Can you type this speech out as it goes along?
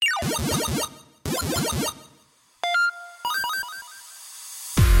What's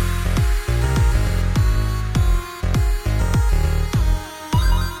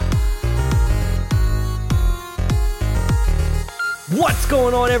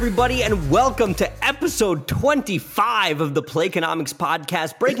going on, everybody, and welcome to episode 25 of the Playconomics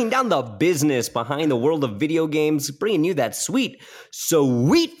podcast, breaking down the business behind the world of video games, bringing you that sweet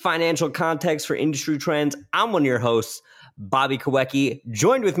financial context for industry trends. I'm one of your hosts, Bobby Kawecki.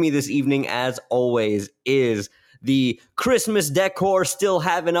 Joined with me this evening, as always, is the Christmas decor still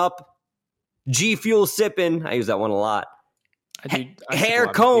having up, G Fuel sipping. I use that one a lot. Hair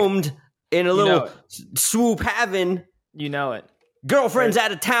combed in a little swoop having. You know it. Girlfriend's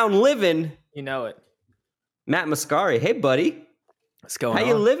out of town living. You know it. Matt Mascari. Hey, buddy. What's going on? How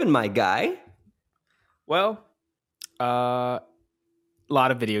you living, my guy? Well, a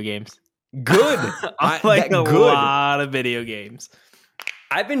lot of video games. Good. Lot of video games.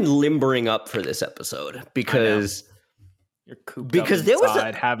 I've been limbering up for this episode because you're cooped up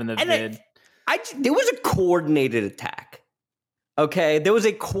inside having the vid. There was a coordinated attack. Okay, there was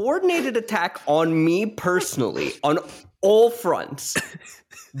a coordinated attack on me personally on all fronts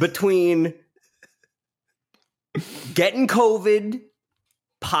between getting COVID,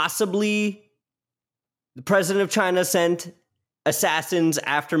 possibly the president of China sent assassins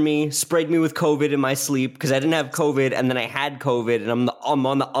after me, sprayed me with COVID in my sleep because I didn't have COVID, and then I had COVID, and I'm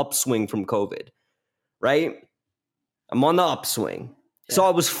on the upswing from COVID, right? I'm on the upswing. Yeah. So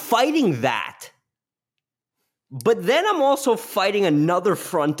I was fighting that. But then I'm also fighting another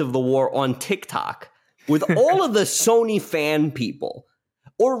front of the war on TikTok with all of the Sony fan people,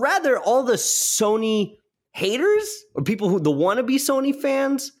 or rather all the Sony haters or people who the wannabe Sony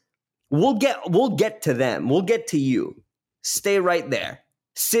fans. We'll get to them. We'll get to you. Stay right there.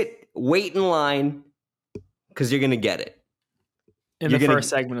 Wait in line because you're going to get it. First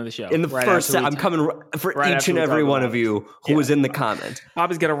segment of the show. In the first I'm coming for each and every one of you who was in the comments.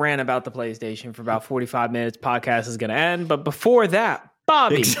 Bobby's going to rant about the PlayStation for about 45 minutes. Podcast is going to end. But before that,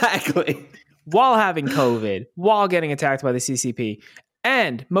 Bobby. Exactly. While having COVID, while getting attacked by the CCP,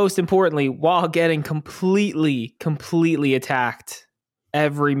 and most importantly, while getting completely attacked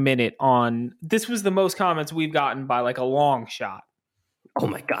every minute on... This was the most comments we've gotten by like a long shot. Oh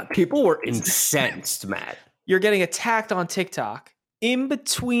my God. People were incensed, Matt. You're getting attacked on TikTok. In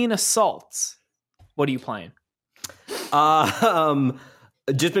between assaults, what are you playing?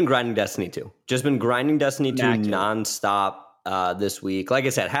 Just been grinding Destiny 2. Nonstop this week. Like I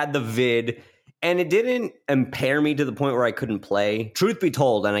said, had the vid, and it didn't impair me to the point where I couldn't play. Truth be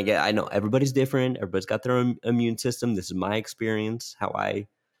told, and I know everybody's different. Everybody's got their own immune system. This is my experience, how I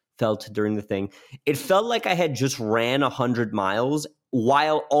felt during the thing. It felt like I had just ran 100 miles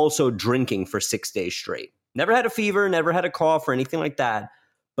while also drinking for 6 days straight. Never had a fever, never had a cough or anything like that.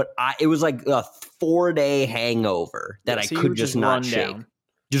 But it was like a 4-day hangover that I could just not shake. Down.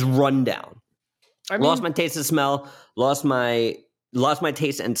 Just run down. Lost my taste and smell. Lost my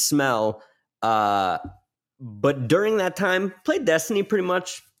taste and smell. But during that time, played Destiny pretty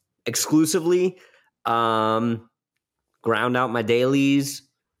much exclusively. Ground out my dailies.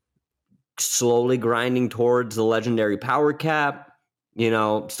 Slowly grinding towards the legendary power cap.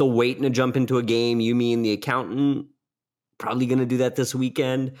 Still waiting to jump into a game. You, me, and the accountant. Probably going to do that this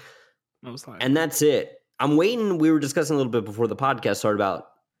weekend. And that's it. I'm waiting. We were discussing a little bit before the podcast started about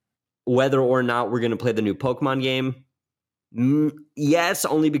whether or not we're going to play the new Pokemon game. Yes,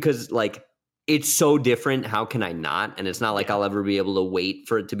 only because, it's so different. How can I not? And it's not like I'll ever be able to wait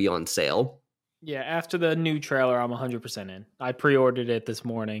for it to be on sale. Yeah, after the new trailer, I'm 100% in. I pre-ordered it this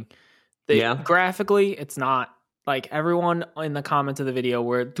morning. Graphically, it's not. Everyone in the comments of the video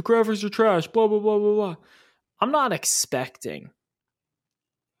where the graphics are trash, blah, blah, blah, blah, blah. I'm not expecting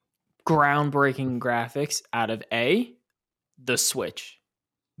groundbreaking graphics out of A, the Switch,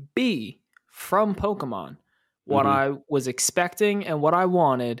 B, from Pokemon. What I was expecting and what I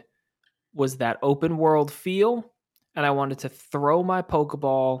wanted was that open world feel, and I wanted to throw my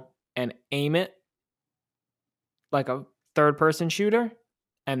Pokeball and aim it like a third-person shooter,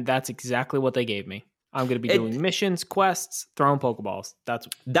 and that's exactly what they gave me. I'm going to be doing missions, quests, throwing Pokeballs.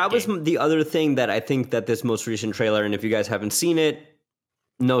 That was the other thing that I think that this most recent trailer, and if you guys haven't seen it,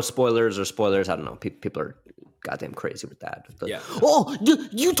 no spoilers or spoilers. I don't know. People are goddamn crazy with that. But, oh,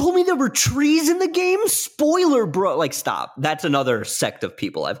 you told me there were trees in the game? Spoiler, bro. Stop. That's another sect of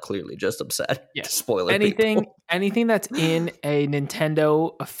people I've clearly just upset. Yeah. Spoiler anything that's in a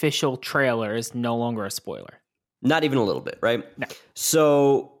Nintendo official trailer is no longer a spoiler. Not even a little bit, right? No.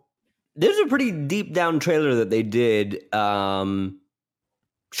 So... there's a pretty deep down trailer that they did.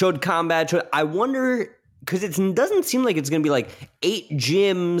 Showed combat. I wonder because it doesn't seem like it's going to be like 8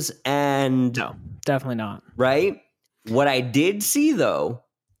 gyms and No, definitely not. right. What I did see though,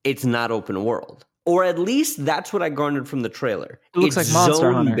 it's not open world, or at least that's what I garnered from the trailer. It looks like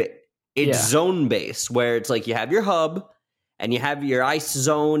Monster Hunter. It's Yeah. zone based, where it's like you have your hub, and you have your ice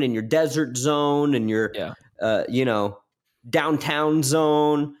zone and your desert zone and your downtown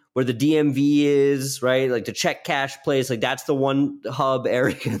zone where the DMV is, right? Like the check cash place, like that's the one hub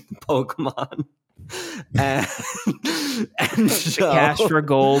area in Pokemon. And so, The cash for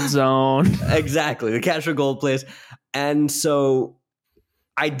gold zone. Exactly, the cash for gold place. And so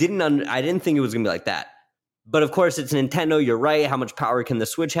I didn't think it was gonna be like that. But of course, it's Nintendo. You're right. How much power can the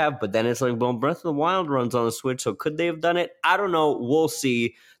Switch have? But then it's like, well, Breath of the Wild runs on the Switch, so could they have done it? I don't know. We'll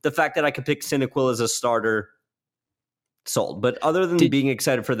see. The fact that I could pick Cyndaquil as a starter, sold. But other than being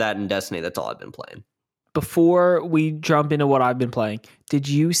excited for that and Destiny, that's all I've been playing. Before we jump into what I've been playing, did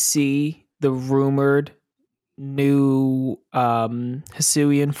you see the rumored new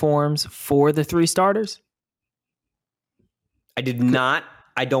Hisuian forms for the 3 starters? I did not.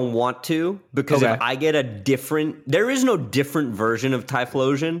 I don't want to, because if I get there is no different version of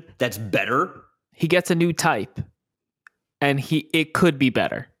Typhlosion that's better. He gets a new type, and it could be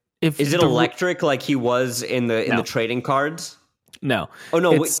better. Is it electric like he was in the trading cards? No. Oh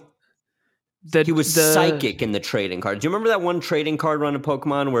no, he was psychic in the trading cards. Do you remember that one trading card run of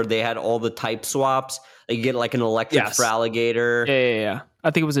Pokemon where they had all the type swaps? Like you get like an electric Feraligatr. Yeah.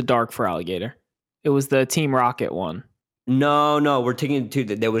 I think it was a dark Feraligatr. It was the Team Rocket one. No, we're taking it to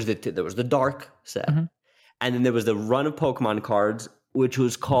there was the dark set, and then there was the run of Pokemon cards, which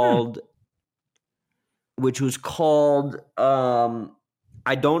was called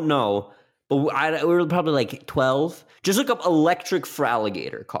I don't know, but we were probably like 12. Just look up electric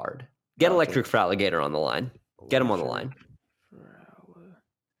Feraligatr card. Get electric Feraligatr on the line. Get him on the line.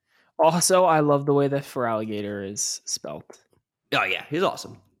 Also, I love the way that Feraligatr is spelt. Oh yeah, he's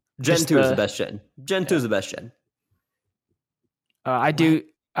awesome. Gen 2 is the best gen. Gen 2 is the best gen. I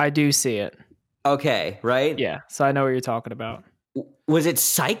do see it. Okay, right? Yeah, so I know what you're talking about. Was it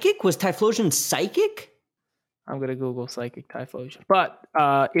psychic? Was Typhlosion psychic? I'm gonna Google psychic Typhlosion, but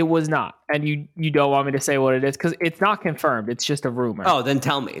it was not. And you don't want me to say what it is because it's not confirmed. It's just a rumor. Oh, then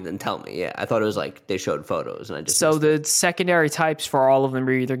tell me. Yeah, I thought it was like they showed photos, and I just so the secondary types for all of them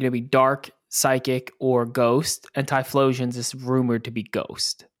are either gonna be dark, psychic, or ghost. And Typhlosion's is rumored to be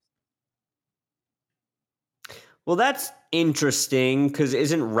ghost. Well, that's interesting because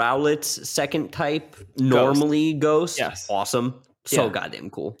isn't Rowlet's second type normally ghost? Yes. Awesome. So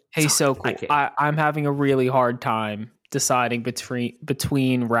goddamn cool. He's so cool. I'm having a really hard time deciding between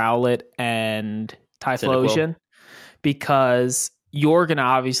Rowlet and Typhlosion because you're going to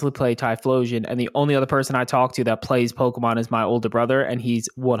obviously play Typhlosion, and the only other person I talk to that plays Pokemon is my older brother, and he's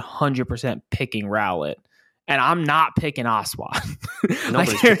 100% picking Rowlet. And I'm not picking Oswald.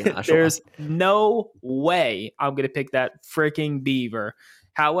 There's no way I'm going to pick that freaking beaver.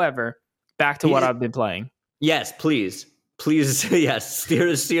 However, back to what I've been playing. Yes, please. Yes.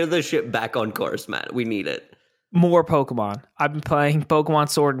 Steer the ship back on course, Matt. We need it. More Pokemon. I've been playing Pokemon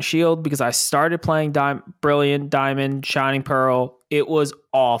Sword and Shield because I started playing Brilliant Diamond, Shining Pearl. It was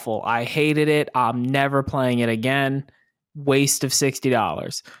awful. I hated it. I'm never playing it again. Waste of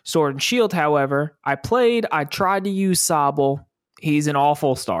 $60. Sword and Shield, however, I tried to use Sobble. He's an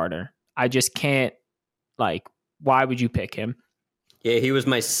awful starter. I just can't, why would you pick him? Yeah, he was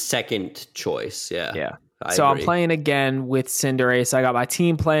my second choice. Yeah. So I'm playing again with Cinderace. I got my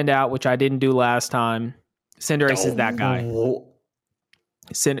team planned out, which I didn't do last time. Cinderace is that guy.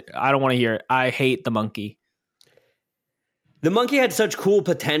 I don't want to hear it. I hate the monkey. The monkey had such cool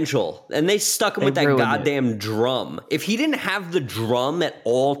potential, and they stuck him with that goddamn drum. If he didn't have the drum at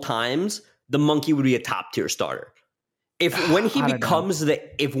all times, the monkey would be a top tier starter. When he becomes the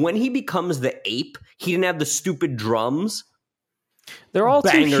ape, he didn't have the stupid drums. They're all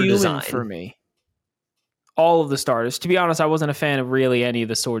too human for me. All of the starters. To be honest, I wasn't a fan of really any of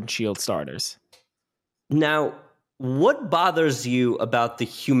the Sword and Shield starters. Now, what bothers you about the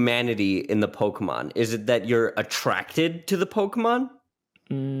humanity in the Pokemon? Is it that you're attracted to the Pokemon?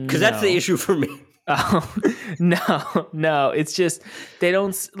 Because that's the issue for me. Oh, no. It's just, they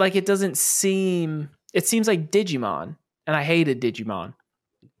don't, it doesn't seem, it seems like Digimon. And I hated Digimon.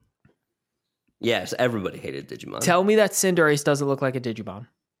 Yes, everybody hated Digimon. Tell me that Cinderace doesn't look like a Digimon.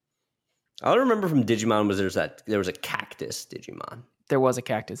 All I remember from Digimon was there was a cactus Digimon. There was a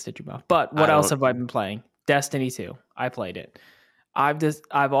cactus Digimon. But what else have I been playing? Destiny 2. I played it.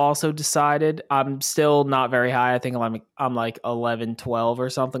 I've also decided I'm still not very high. I think I'm like 11, 12 or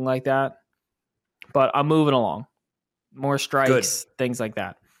something like that. But I'm moving along. More strikes, things like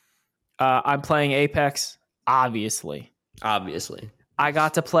that. I'm playing Apex, obviously. I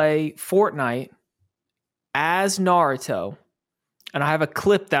got to play Fortnite as Naruto, and I have a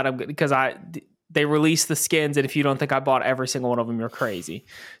clip that because they released the skins, and if you don't think I bought every single one of them, you're crazy.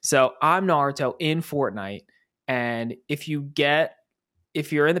 So I'm Naruto in Fortnite, and if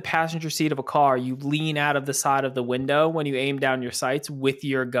you're in the passenger seat of a car, you lean out of the side of the window when you aim down your sights with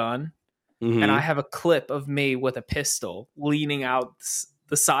your gun. Mm-hmm. And I have a clip of me with a pistol leaning out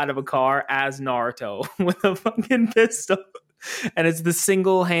the side of a car as Naruto with a fucking pistol. And it's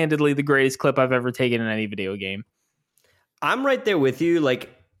single-handedly the greatest clip I've ever taken in any video game. I'm right there with you. Like,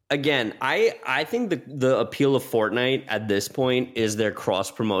 again, I think the appeal of Fortnite at this point is their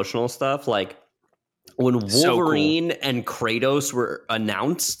cross-promotional stuff. Like, when Wolverine and Kratos were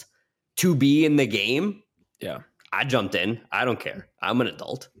announced to be in the game, I jumped in. I don't care. I'm an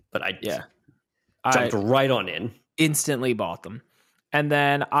adult, but I jumped right on in. Instantly bought them. And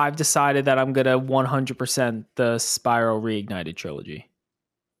then I've decided that I'm going to 100% the Spyro Reignited trilogy.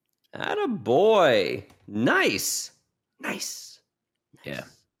 Attaboy. Nice. Yeah.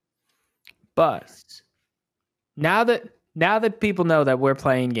 But now that people know that we're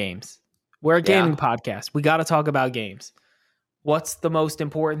playing games, we're a gaming podcast. We got to talk about games. What's the most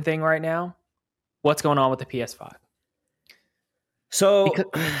important thing right now? What's going on with the PS5? So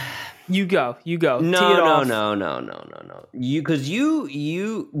you go. No.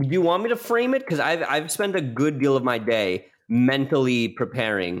 You want me to frame it? Because I've spent a good deal of my day mentally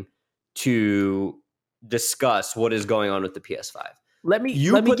preparing to discuss what is going on with the PS5. Let me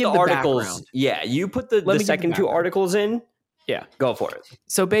give the articles. Background. Yeah, you put the second two articles in. Yeah, go for it.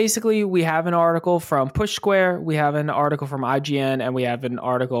 So basically, we have an article from Push Square, we have an article from IGN, and we have an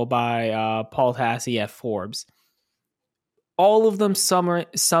article by Paul Tassi at Forbes. All of them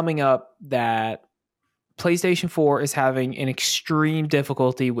summing up that PlayStation 4 is having an extreme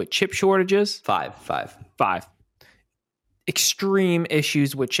difficulty with chip shortages. Five. Extreme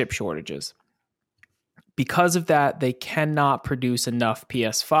issues with chip shortages. Because of that, they cannot produce enough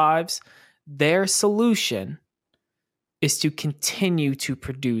PS5s. Their solution is to continue to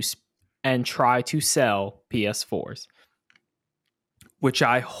produce and try to sell PS4s, which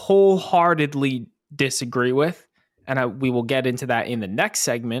I wholeheartedly disagree with. And we will get into that in the next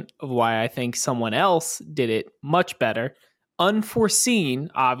segment of why I think someone else did it much better. Unforeseen,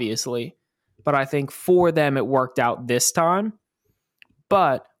 obviously, but I think for them it worked out this time.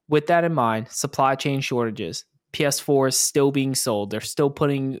 But with that in mind, supply chain shortages, PS4 is still being sold. They're still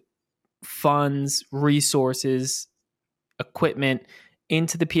putting funds, resources, equipment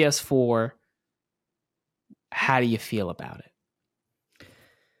into the PS4. How do you feel about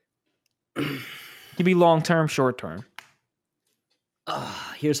it? Give me long-term, short-term.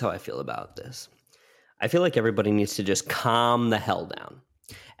 Here's how I feel about this. I feel like everybody needs to just calm the hell down.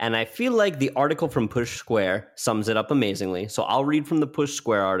 And I feel like the article from Push Square sums it up amazingly. So I'll read from the Push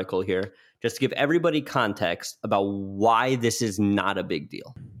Square article here, just to give everybody context about why this is not a big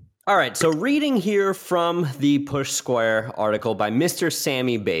deal. All right, so reading here from the Push Square article by Mr.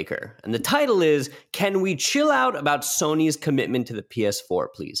 Sammy Baker. And the title is, Can We Chill Out About Sony's Commitment to the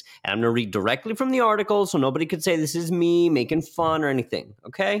PS4, Please? And I'm going to read directly from the article so nobody could say this is me making fun or anything,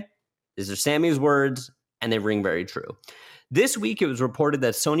 okay? These are Sammy's words, and they ring very true. This week, it was reported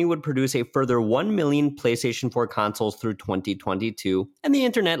that Sony would produce a further 1 million PlayStation 4 consoles through 2022, and the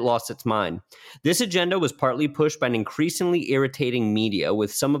internet lost its mind. This agenda was partly pushed by an increasingly irritating media,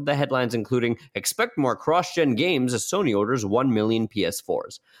 with some of the headlines including, Expect more cross-gen games as Sony orders 1 million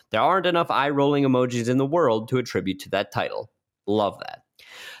PS4s. There aren't enough eye-rolling emojis in the world to attribute to that title. Love that.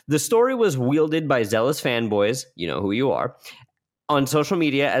 The story was wielded by zealous fanboys, you know who you are, on social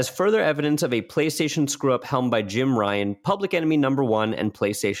media as further evidence of a PlayStation screw-up helmed by Jim Ryan, public enemy number one and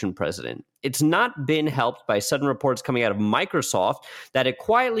PlayStation president. It's not been helped by sudden reports coming out of Microsoft that it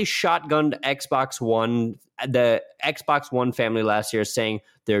quietly shotgunned the Xbox One family last year, saying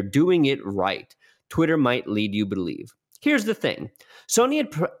they're doing it right. Twitter might lead you believe. Here's the thing.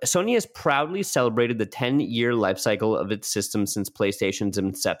 Sony has proudly celebrated the 10-year life cycle of its system since PlayStation's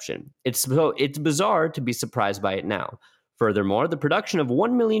inception. It's bizarre to be surprised by it now. Furthermore, the production of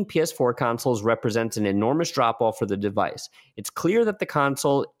 1 million PS4 consoles represents an enormous drop-off for the device. It's clear that the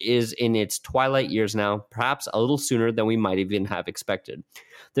console is in its twilight years now, perhaps a little sooner than we might even have expected.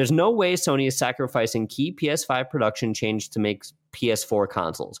 There's no way Sony is sacrificing key PS5 production change to make PS4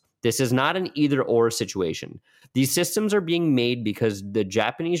 consoles. This is not an either-or situation. These systems are being made because the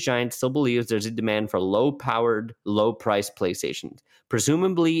Japanese giant still believes there's a demand for low-powered, low-priced PlayStations,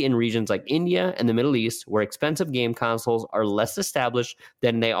 presumably in regions like India and the Middle East, where expensive game consoles are less established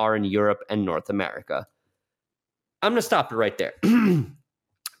than they are in Europe and North America. I'm going to stop it right there.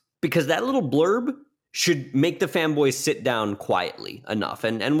 because that little blurb should make the fanboys sit down quietly enough.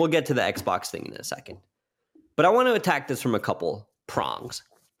 And we'll get to the Xbox thing in a second. But I want to attack this from a couple prongs.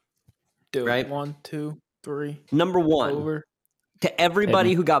 Do right? it. 1, 2, 3. Number one, Over. to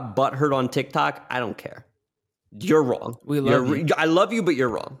everybody who got butthurt on TikTok, I don't care. You're wrong. We love you. I love you, but you're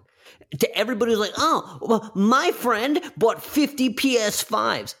wrong. To everybody who's like, oh, well, my friend bought 50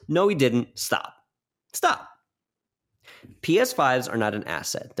 PS5s. No, he didn't. Stop. PS5s are not an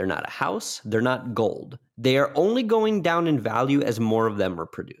asset. They're not a house. They're not gold. They are only going down in value as more of them are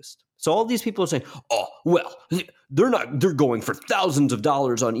produced. So all these people are saying, oh, well, they're going for thousands of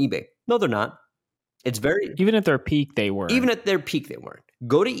dollars on eBay. No, they're not. It's very... Even at their peak, they weren't. Even at their peak, they weren't.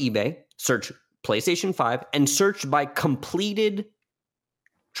 Go to eBay, search PlayStation 5, and search by completed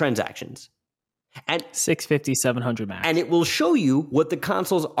transactions. And 650, 700 max. And it will show you what the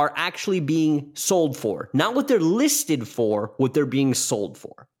consoles are actually being sold for. Not what they're listed for, what they're being sold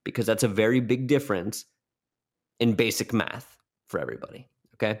for. Because that's a very big difference in basic math for everybody.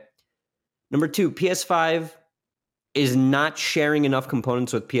 Okay? Number two, PS5 is not sharing enough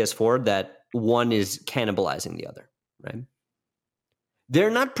components with PS4 that one is cannibalizing the other, right? They're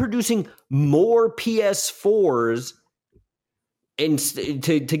not producing more PS4s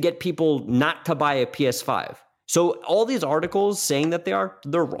to get people not to buy a PS5. So all these articles saying that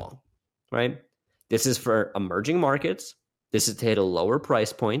they're wrong, right? This is for emerging markets. This is to hit a lower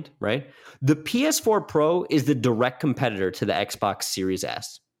price point, right? The PS4 Pro is the direct competitor to the Xbox Series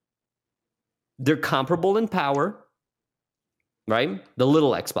S. They're comparable in power, right? The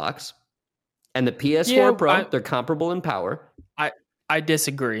little Xbox. And the PS4 Pro, they're comparable in power. I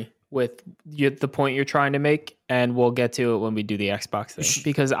disagree with the point you're trying to make, and we'll get to it when we do the Xbox thing.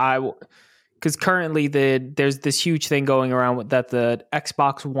 Because currently there's this huge thing going around that the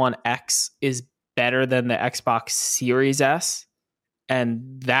Xbox One X is better than the Xbox Series S,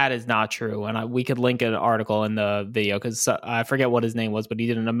 and that is not true. And we could link an article in the video because I forget what his name was, but he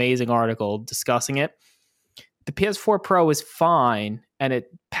did an amazing article discussing it. The PS4 Pro is fine, and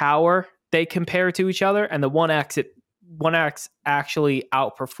power they compare to each other, and the One X actually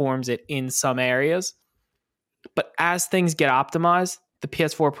outperforms it in some areas. But as things get optimized, the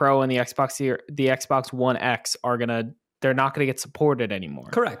PS4 Pro and the Xbox One X they're not gonna get supported anymore.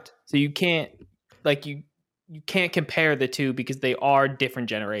 Correct. So you can't you can't compare the two because they are different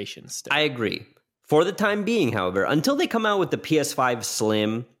generations still. I agree. For the time being, however, until they come out with the PS5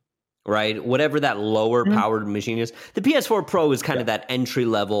 Slim, right? Whatever that lower powered machine is. The PS4 Pro is kind of that entry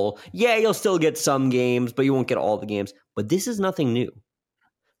level. Yeah, you'll still get some games, but you won't get all the games. But this is nothing new.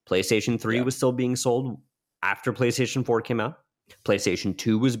 PlayStation 3 was still being sold after PlayStation 4 came out. PlayStation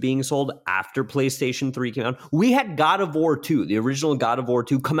 2 was being sold after PlayStation 3 came out. We had God of War 2, the original God of War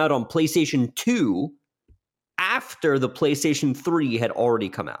 2, come out on PlayStation 2 after the PlayStation 3 had already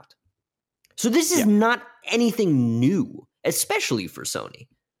come out. So this is not anything new, especially for Sony.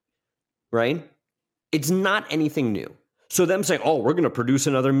 Right? It's not anything new. So them saying, oh, we're going to produce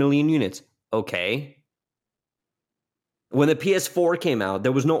another 1 million units. Okay. When the PS4 came out,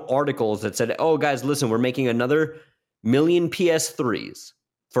 there was no articles that said, oh, guys, listen, we're making another 1 million PS3s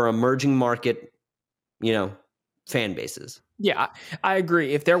for emerging market, fan bases. Yeah, I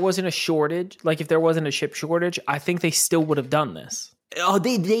agree. If there wasn't a shortage, if there wasn't a chip shortage, I think they still would have done this. Oh,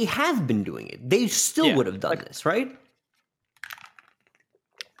 they have been doing it. They still would have done this, right?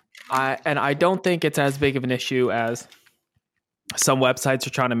 I don't think it's as big of an issue as some websites are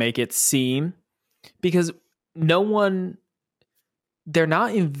trying to make it seem, because they're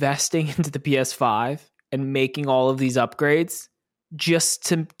not investing into the PS5 and making all of these upgrades just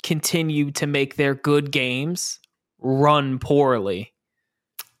to continue to make their good games run poorly.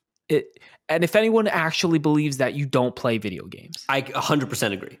 And if anyone actually believes that, you don't play video games. I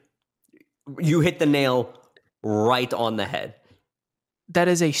 100% agree. You hit the nail right on the head. That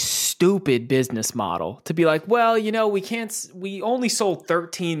is a stupid business model to be like, well, we only sold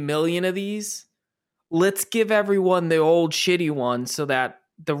 13 million of these. Let's give everyone the old shitty one so that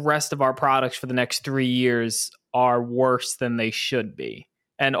the rest of our products for the next 3 years are worse than they should be.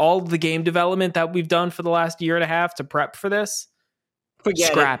 And all the game development that we've done for the last year and a half to prep for this,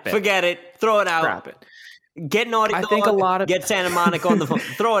 scrap it. Forget it. Throw it out. Scrap it. Get Naughty Dog, get Santa Monica on the phone.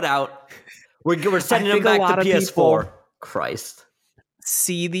 Throw it out. We're sending them back to PS4. Christ.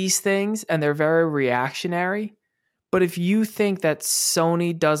 See these things and they're very reactionary, but if you think that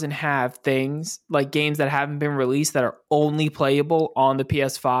Sony doesn't have things like games that haven't been released that are only playable on the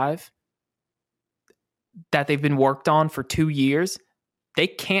PS5 that they've been worked on for 2 years, they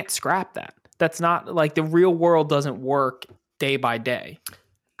can't scrap that. That's not the real world doesn't work day by day.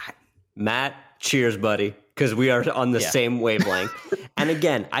 Matt, cheers, buddy. because we are on the same wavelength. And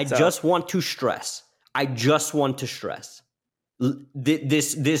again, I just want to stress,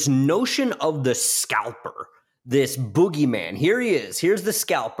 this notion of the scalper, this boogeyman. Here he is. Here's the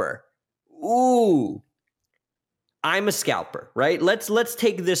scalper. Ooh, I'm a scalper, right? Let's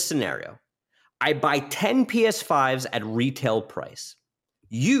take this scenario. I buy 10 PS5s at retail price.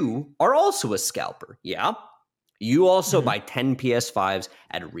 You are also a scalper, yeah? You also buy 10 PS5s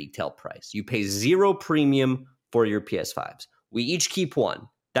at retail price. You pay 0 premium for your PS5s. We each keep one.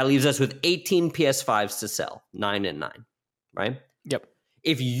 That leaves us with 18 PS5s to sell, 9 and 9, right? Yep.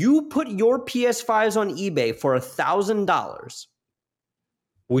 If you put your PS5s on eBay for $1,000,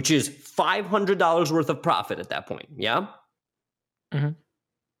 which is $500 worth of profit at that point, yeah? Mm-hmm.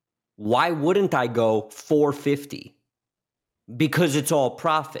 Why wouldn't I go $450? Because it's all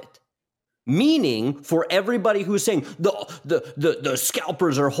profit. Meaning, for everybody who's saying the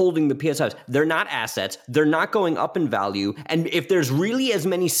scalpers are holding the PS5s, they're not assets. They're not going up in value. And if there's really as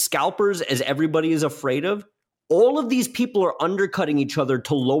many scalpers as everybody is afraid of, all of these people are undercutting each other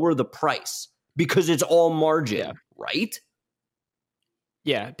to lower the price because it's all margin, right?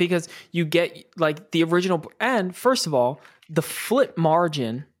 Yeah, because you get like the original. And first of all, the flip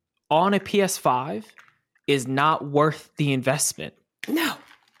margin on a PS5 is not worth the investment. No.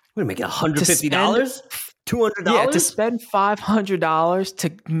 We're going to make $150? $200? Yeah, to spend $500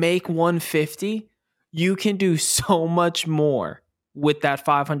 to make $150, you can do so much more with that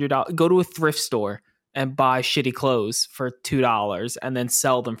 $500. Go to a thrift store and buy shitty clothes for $2 and then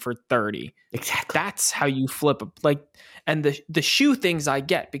sell them for $30. Exactly. That's how you flip. And the shoe things I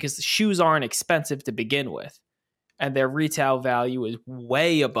get, because the shoes aren't expensive to begin with. And their retail value is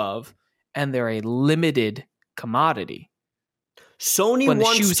way above, and they're a limited commodity. Sony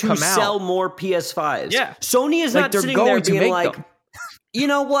wants to sell more PS5s. Yeah. Sony is not sitting there being like, you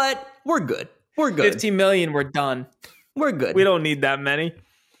know what? We're good. 15 million, we're done. We're good. We don't need that many.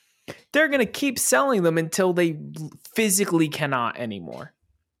 They're going to keep selling them until they physically cannot anymore.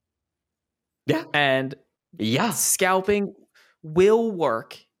 Yeah. And scalping will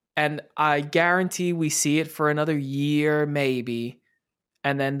work. And I guarantee we see it for another year, maybe.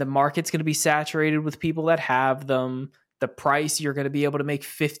 And then the market's going to be saturated with people that have them. The price, you're going to be able to make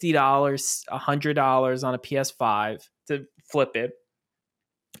 $50, $100 on a PS5 to flip it.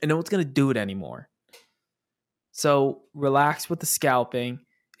 And no one's going to do it anymore. So relax with the scalping.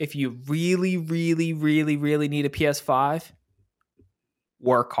 If you really, really, really, really need a PS5,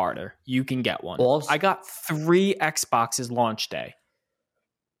 work harder. You can get one. I got 3 Xboxes launch day.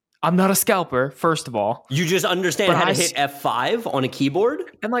 I'm not a scalper, first of all. You just understand how to hit F5 on a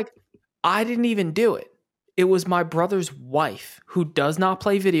keyboard? And I didn't even do it. It was my brother's wife, who does not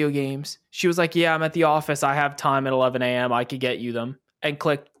play video games. She was like, yeah, I'm at the office. I have time at 11 a.m. I could get you them. And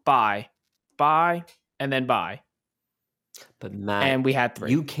clicked buy, and then buy. But Matt, and we had 3.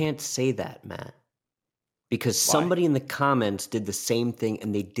 You can't say that, Matt. Because somebody in the comments did the same thing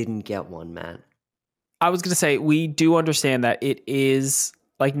and they didn't get one, Matt. I was going to say, we do understand that it is...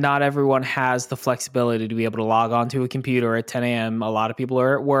 not everyone has the flexibility to be able to log onto a computer at 10 a.m. A lot of people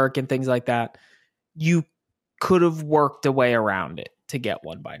are at work and things like that. You could have worked a way around it to get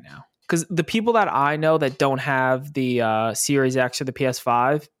one by now. Because the people that I know that don't have the Series X or the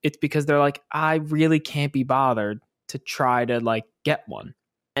PS5, it's because they're like, I really can't be bothered to try to get one.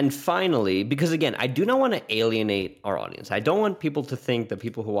 And finally, because again, I do not want to alienate our audience. I don't want people to think, the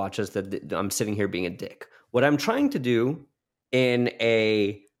people who watch us, that I'm sitting here being a dick. What I'm trying to do in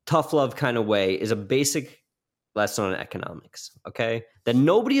a tough love kind of way is a basic lesson on economics, okay? That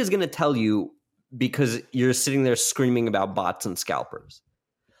nobody is going to tell you because you're sitting there screaming about bots and scalpers.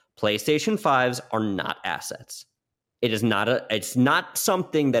 PlayStation 5s are not assets. It's not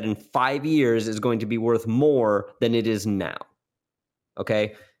something that in 5 years is going to be worth more than it is now.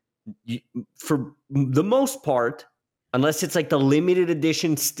 Okay? For the most part, unless it's the limited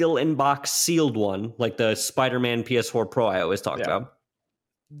edition, still in box sealed one, like the Spider-Man PS4 Pro I always talk about.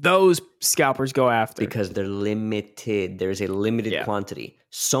 Those scalpers go after. Because they're limited. There's a limited quantity.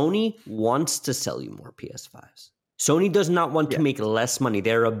 Sony wants to sell you more PS5s. Sony does not want to make less money.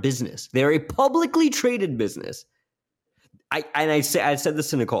 They're a business. They're a publicly traded business. I said this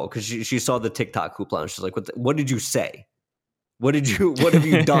to Nicole because she saw the TikTok hoopla and she's like, what did you say? What have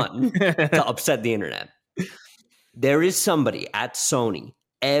you done to upset the internet? There is somebody at Sony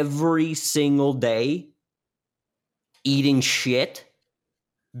every single day eating shit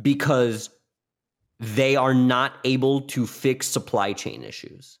because they are not able to fix supply chain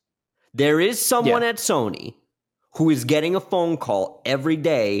issues. There is someone at Sony who is getting a phone call every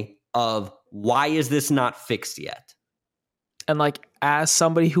day of, why is this not fixed yet? And as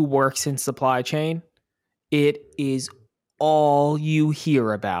somebody who works in supply chain, it is all you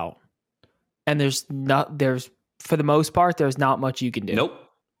hear about. And there's for the most part, there's not much you can do. Nope.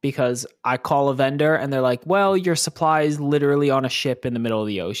 Because I call a vendor and they're like, well, your supply is literally on a ship in the middle of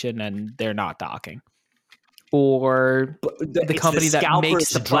the ocean and they're not docking. Or the company that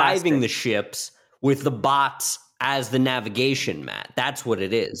makes the driving the ships with the bots as the navigation mat. That's what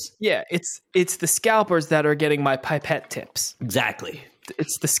it is. Yeah, it's the scalpers that are getting my pipette tips. Exactly.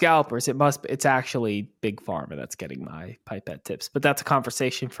 It's the scalpers. It's actually Big Pharma that's getting my pipette tips. But that's a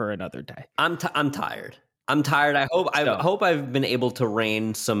conversation for another day. I'm tired. I hope I've been able to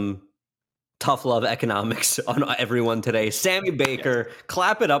rain some tough love economics on everyone today. Sammy Baker,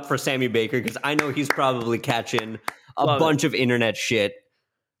 clap it up for Sammy Baker, because I know he's probably catching a bunch of internet shit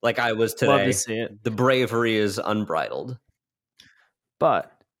like I was today. Love to see it. The bravery is unbridled.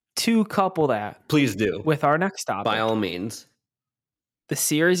 But to couple that, please do, with our next topic, by all means, the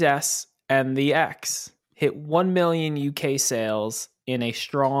Series S and the X hit 1 million UK sales in a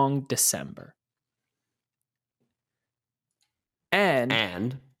strong December.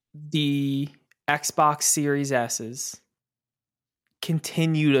 And the Xbox Series S's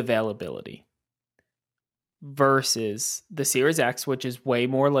continued availability versus the Series X, which is way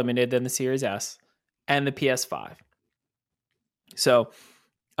more limited than the Series S, and the PS5. So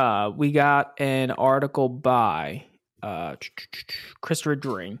we got an article by Christopher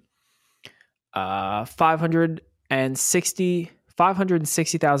Dring.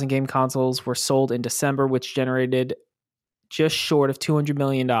 560,000 game consoles were sold in December, which generated just short of $200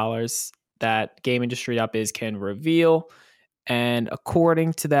 million that Game Industry Biz can reveal. And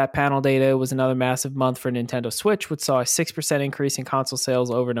according to that panel data, it was another massive month for Nintendo Switch, which saw a 6% increase in console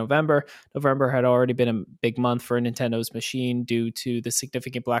sales over November. November had already been a big month for Nintendo's machine due to the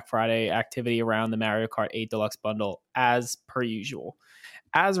significant Black Friday activity around the Mario Kart 8 Deluxe bundle, as per usual.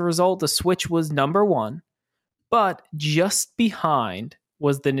 As a result, the Switch was number one, but just behind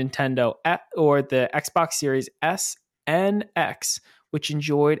was the the Xbox Series S and X, which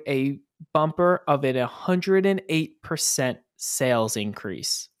enjoyed a bumper of an 108% sales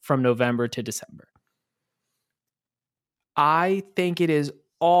increase from November to December. I think it is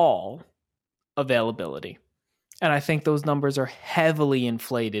all availability. And I think those numbers are heavily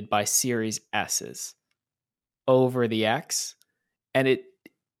inflated by Series S's over the X. And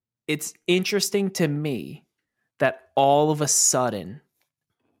it's interesting to me that all of a sudden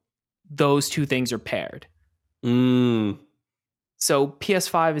those two things are paired. So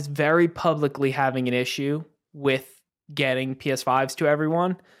PS5 is very publicly having an issue with getting PS5s to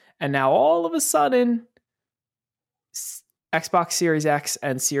everyone. And now all of a sudden, Xbox Series X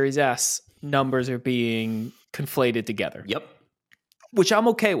and Series S numbers are being conflated together. Yep. Which I'm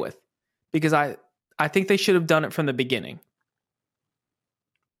okay with, because I think they should have done it from the beginning.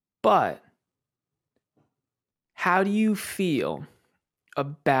 But how do you feel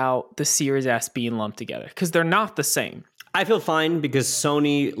about the Series S being lumped together? Because they're not the same. I feel fine because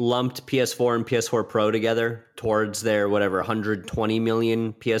Sony lumped PS4 and PS4 Pro together towards their 120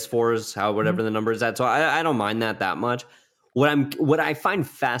 million PS4s, whatever the number is at. So I don't mind that much. What I find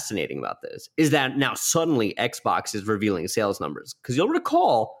fascinating about this is that now suddenly Xbox is revealing sales numbers, because you'll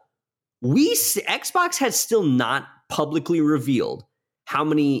recall Xbox has still not publicly revealed how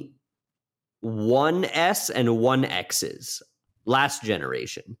many One S and One X's last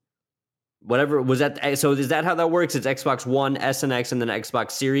generation. Whatever was that. So is that how that works? It's Xbox One S and X and then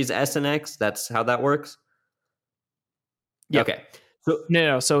Xbox Series S and X. That's how that works. Yeah. Okay. So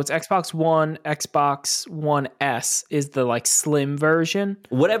no. So it's Xbox One S is the slim version.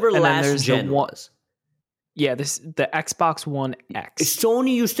 Whatever last gen was. Yeah, the Xbox One X.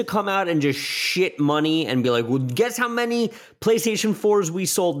 Sony used to come out and just shit money and be like, well, guess how many PlayStation 4s we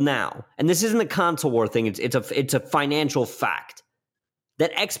sold now? And this isn't a console war thing. It's a financial fact.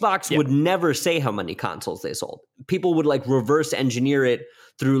 That Xbox would never say how many consoles they sold. People would reverse engineer it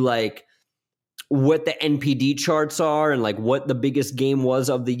through what the NPD charts are and what the biggest game was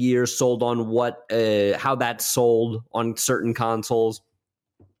of the year sold on what, how that sold on certain consoles.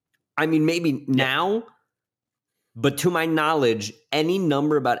 I mean, maybe now, but to my knowledge, any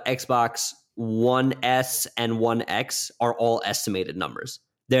number about Xbox One S and One X are all estimated numbers.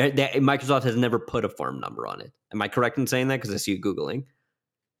 Microsoft has never put a firm number on it. Am I correct in saying that? Because I see you Googling.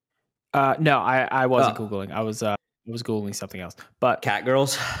 No, I wasn't Googling. I was Googling something else. But Cat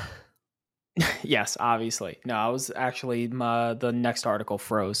girls? Yes, obviously. No, I was actually the next article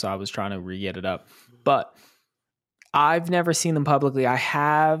froze, so I was trying to re-get it up. But I've never seen them publicly. I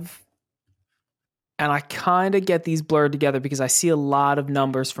have, and I kind of get these blurred together because I see a lot of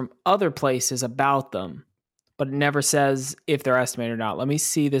numbers from other places about them, but it never says if they're estimated or not. Let me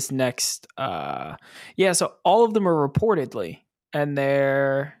see this next. So all of them are reportedly, and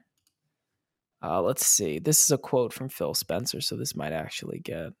they're. Let's see. This is a quote from Phil Spencer, so this might actually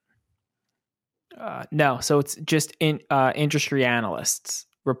get. No, so it's just industry analysts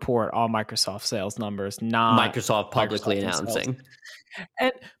report all Microsoft sales numbers, not Microsoft publicly announcing.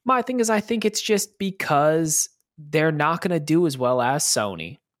 And my thing is, I think it's just because they're not going to do as well as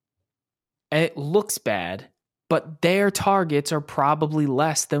Sony. And it looks bad, but their targets are probably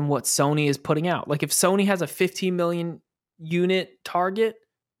less than what Sony is putting out. Like if Sony has a 15 million unit target,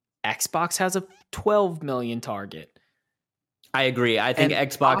 Xbox has a 12 million target. I agree. I think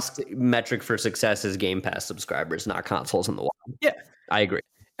Xbox metric for success is Game Pass subscribers, not consoles in the wild. Yeah, I agree.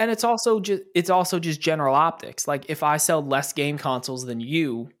 And it's also just general optics. Like if I sell less game consoles than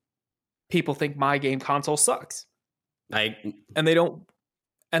you, people think my game console sucks. And they don't.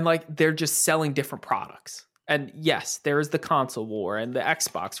 And like they're just selling different products. And yes, there is the console war and the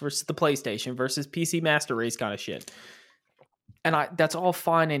Xbox versus the PlayStation versus PC Master Race kind of shit. And that's all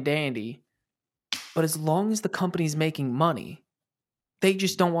fine and dandy. But as long as the company's making money, they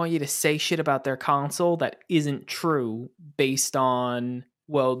just don't want you to say shit about their console that isn't true based on,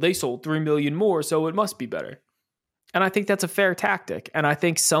 well, they sold 3 million more, so it must be better. And I think that's a fair tactic. And I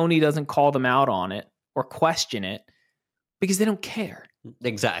think Sony doesn't call them out on it or question it because they don't care.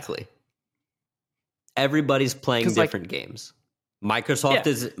 Exactly. Everybody's playing different games.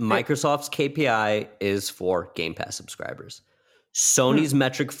 Microsoft's KPI is for Game Pass subscribers. Sony's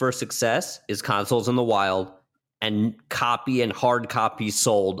metric for success is consoles in the wild and copy and hard copies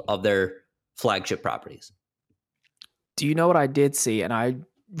sold of their flagship properties. Do you know what I did see? And I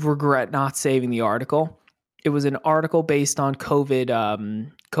regret not saving the article. It was an article based on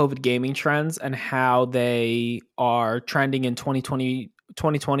COVID gaming trends and how they are trending in 2020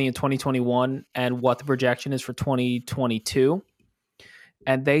 and 2021 and what the projection is for 2022.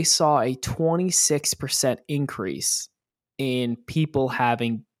 And they saw a 26% increase in people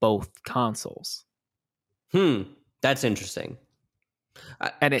having both consoles. That's interesting.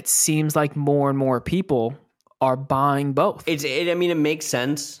 And it seems like more and more people are buying both. It makes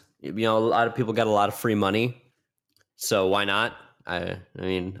sense. You know, a lot of people got a lot of free money, so why not?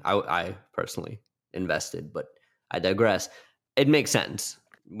 I personally invested, but I digress. It makes sense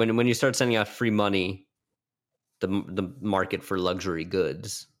when you start sending out free money. The market for luxury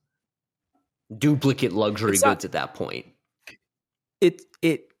goods, duplicate luxury goods at that point.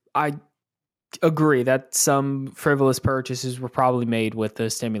 I agree that some frivolous purchases were probably made with the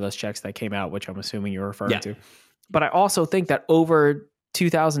stimulus checks that came out, which I'm assuming you're referring to. But I also think that over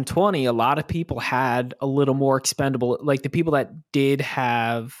 2020, a lot of people had a little more expendable, like the people that did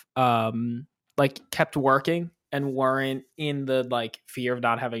have, kept working and weren't in the fear of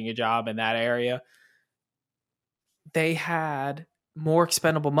not having a job in that area. They had more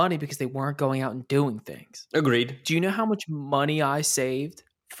expendable money because they weren't going out and doing things. Agreed. Do you know how much money I saved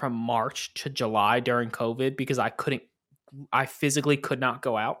from March to July during COVID because I physically could not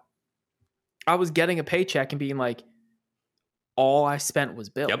go out? I was getting a paycheck and being like, all I spent was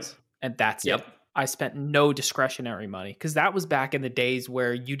bills. And that's it. I spent no discretionary money because that was back in the days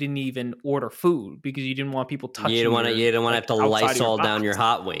where you didn't even order food because you didn't want people touching you. You don't want to have to Lysol down your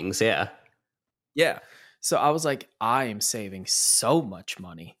hot wings. Yeah. Yeah. So I was like, I am saving so much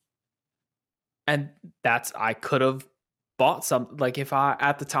money. And I could have bought some, if I,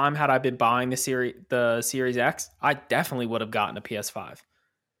 at the time, had I been buying the Series X, I definitely would have gotten a PS5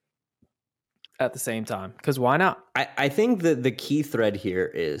 at the same time. Because why not? I think that the key thread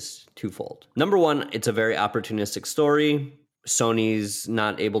here is twofold. Number one, it's a very opportunistic story. Sony's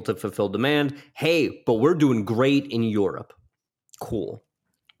not able to fulfill demand. Hey, but we're doing great in Europe. Cool.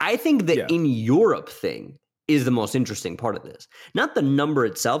 I think the in Europe thing is the most interesting part of this. Not the number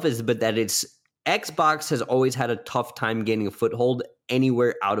itself, but that Xbox has always had a tough time gaining a foothold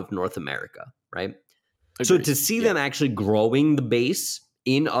anywhere out of North America, right? Agreed. So to see them actually growing the base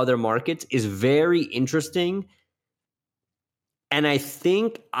in other markets is very interesting. And I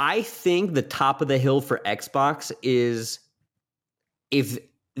think the top of the hill for Xbox is if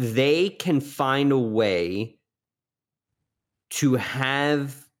they can find a way to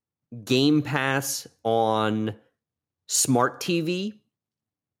have Game Pass on smart TV,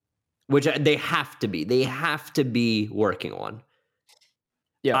 which they have to be working on.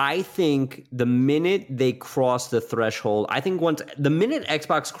 Yeah. I think the minute they cross the threshold, the minute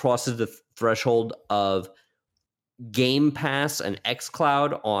Xbox crosses the threshold of Game Pass and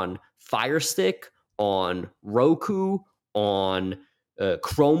xCloud on Fire Stick, on Roku, on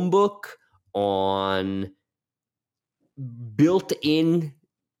Chromebook, on built-in,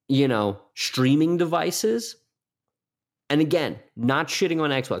 streaming devices, And again, not shitting on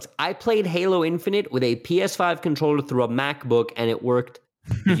Xbox. I played Halo Infinite with a PS5 controller through a MacBook, and it worked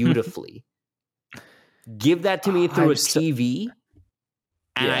beautifully. Give that to me through a TV,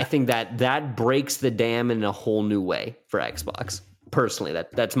 and I think that breaks the dam in a whole new way for Xbox. Personally,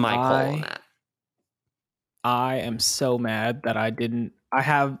 that's my call on that. I am so mad that I didn't. I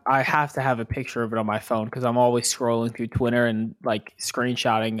have to have a picture of it on my phone because I'm always scrolling through Twitter and like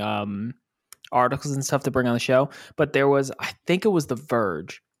screenshotting articles and stuff to bring on the show. But there was, I think it was The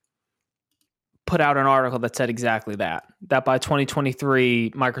Verge, put out an article that said exactly that. That by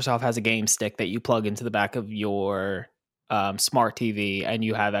 2023, Microsoft has a game stick that you plug into the back of your smart TV and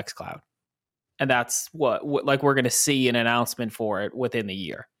you have xCloud. And that's what like we're going to see an announcement for it within the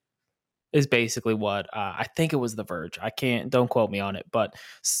year. Is basically what I think it was The Verge. Don't quote me on it, but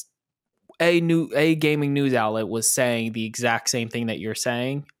a gaming news outlet was saying the exact same thing that you're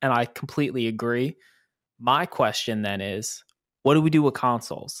saying, and I completely agree. My question then is, what do we do with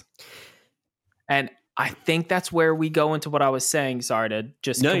consoles? And I think that's where we go into what I was saying. Sorry to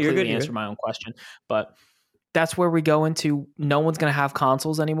just completely answer my own question, but that's where we go into no one's going to have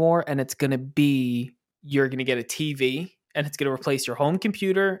consoles anymore, and it's going to be you're going to get a TV. And it's going to replace your home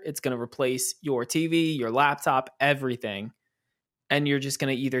computer. It's going to replace your TV, your laptop, everything. And you're just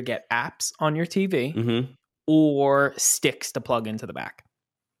going to either get apps on your TV or sticks to plug into the back.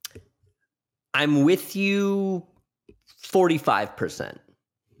 I'm with you 45%.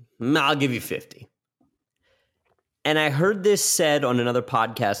 I'll give you 50. And I heard this said on another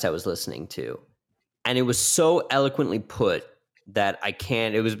podcast I was listening to. And it was so eloquently put that I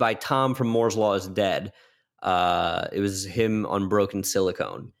can't. It was by Tom from Moore's Law is Dead. It was him on Broken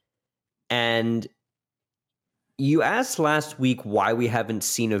Silicone. And you asked last week why we haven't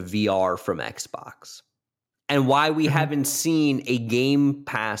seen a VR from Xbox and why we haven't seen a Game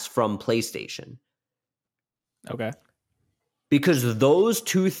Pass from PlayStation. Okay. Because those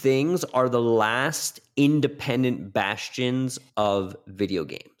two things are the last independent bastions of video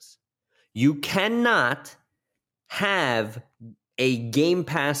games. You cannot have a Game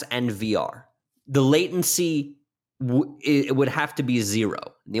Pass and VR. The latency it would have to be zero.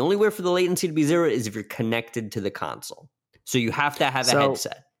 The only way for the latency to be zero is if you're connected to the console. So you have to have a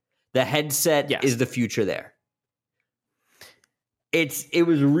headset. The headset is the future there. It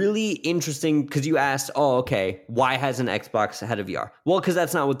was really interesting because you asked, why hasn't Xbox had a VR? Well, because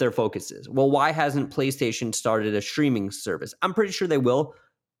that's not what their focus is. Well, why hasn't PlayStation started a streaming service? I'm pretty sure they will.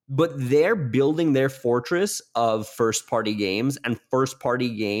 But they're building their fortress of first-party games, and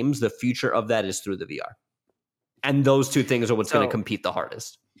first-party games, the future of that is through the VR. And those two things are what's going to compete the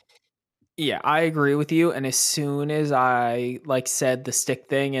hardest. Yeah, I agree with you. And as soon as I said the stick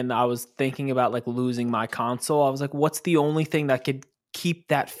thing and I was thinking about losing my console, I was like, what's the only thing that could keep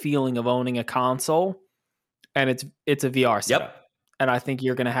that feeling of owning a console? And it's a VR setup. Yep. And I think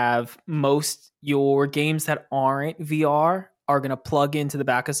you're going to have most your games that aren't VR are going to plug into the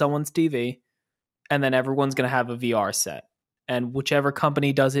back of someone's TV, and then everyone's going to have a VR set. And whichever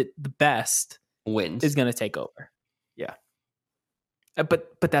company does it the best wins is going to take over. Yeah.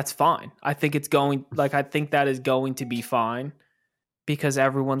 But that's fine. I think I think that is going to be fine because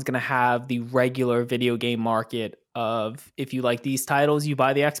everyone's going to have the regular video game market of if you like these titles, you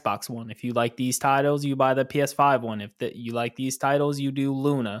buy the Xbox one. If you like these titles, you buy the PS5 one. If you like these titles, you do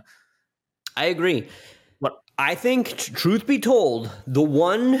Luna. I agree. I think, truth be told,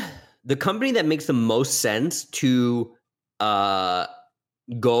 the company that makes the most sense to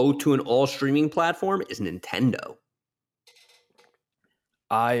go to an all streaming platform is Nintendo.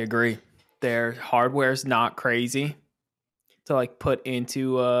 I agree. Their hardware's not crazy to put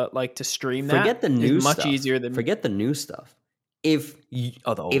into to stream. Forget the new stuff. Much easier than forget the new stuff. If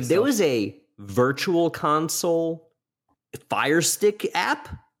there was a virtual console Fire Stick app,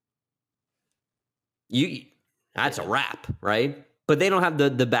 that's a wrap, right? But they don't have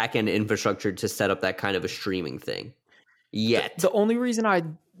the back end infrastructure to set up that kind of a streaming thing yet. The only reason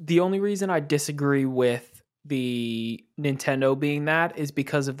I disagree with the Nintendo being that is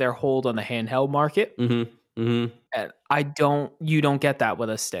because of their hold on the handheld market. Mm-hmm. Mm-hmm. And you don't get that with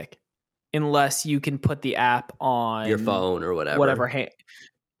a stick unless you can put the app on your phone or whatever.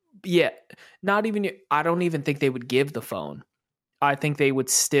 Yeah, not even. I don't even think they would give the phone. I think they would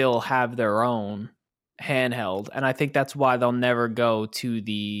still have their own handheld, and I think that's why they'll never go to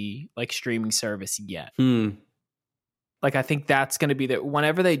the streaming service yet. I think that's going to be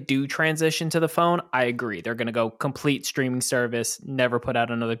whenever they do transition to the phone, I agree. They're going to go complete streaming service, never put out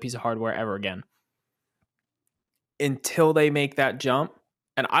another piece of hardware ever again. Until they make that jump,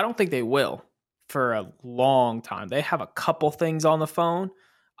 and I don't think they will for a long time. They have a couple things on the phone.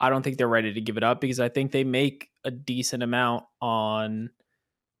 I don't think they're ready to give it up because I think they make a decent amount on,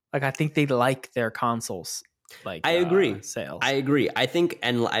 like, I think they like their consoles. Like, I agree. Sales. I agree. I think,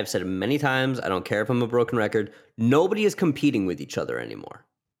 and I've said it many times, I don't care if I'm a broken record, nobody is competing with each other anymore.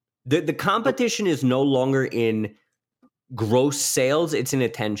 The competition is no longer in gross sales, it's in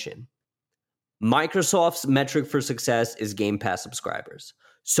attention. Microsoft's metric for success is Game Pass subscribers.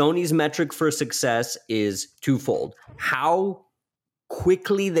 Sony's metric for success is twofold. How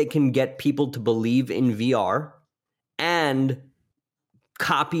quickly they can get people to believe in VR, and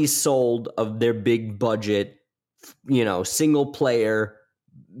copies sold of their big budget, single player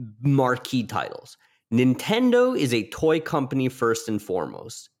marquee titles. Nintendo is a toy company first and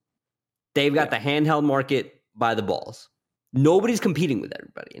foremost. They've got the handheld market by the balls. Nobody's competing with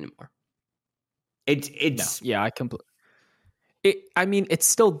everybody anymore. I completely. I mean, it's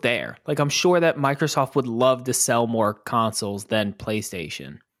still there. Like, I'm sure that Microsoft would love to sell more consoles than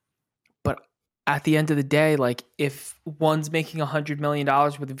PlayStation. But at the end of the day, like, if one's making $100 million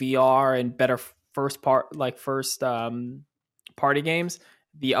with VR and better first party games,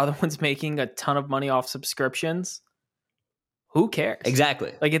 the other one's making a ton of money off subscriptions, who cares?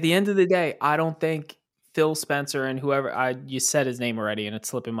 Exactly. Like, at the end of the day, I don't think Phil Spencer and whoever, you said his name already and it's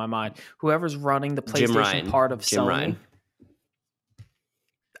slipping my mind, whoever's running the PlayStation part of Jim Sony, Ryan.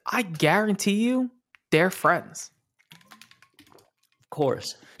 I guarantee you they're friends. Of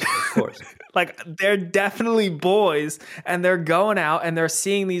course. Like, they're definitely boys, and they're going out and they're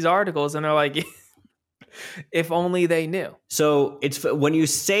seeing these articles and they're like, if only they knew. So it's when you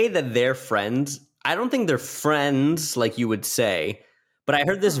say that they're friends, I don't think they're friends like you would say, but I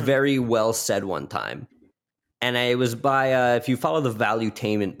heard this very well said one time. And it was by, if you follow the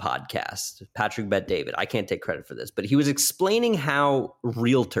Valuetainment podcast, Patrick Bet-David. I can't take credit for this, but he was explaining how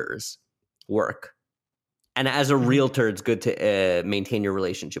realtors work. And as a realtor, it's good to maintain your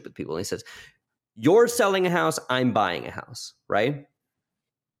relationship with people. And he says, you're selling a house, I'm buying a house, right?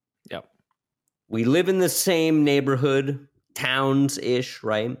 Yep. We live in the same neighborhood, towns-ish,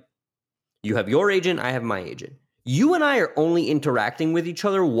 right? You have your agent, I have my agent. You and I are only interacting with each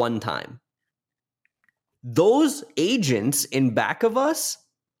other one time. Those agents in back of us,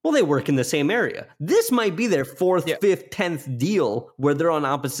 well, they work in the same area. This might be their 4th, 5th, 10th deal where they're on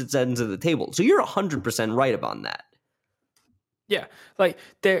opposite ends of the table. So you're 100% right about that. Yeah. Like,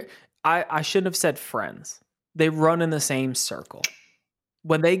 I shouldn't have said friends. They run in the same circle.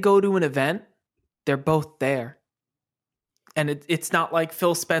 When they go to an event, they're both there. And it's not like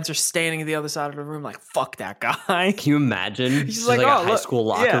Phil Spencer standing at the other side of the room like, fuck that guy. Can you imagine? He's just like a high school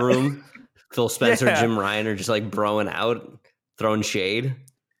locker room. room. Phil Spencer, Jim Ryan are just like broing out, throwing shade.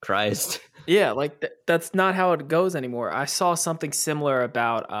 Christ. Yeah, like that's not how it goes anymore. I saw something similar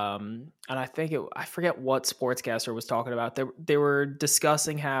about, and I forget what sportscaster was talking about. They were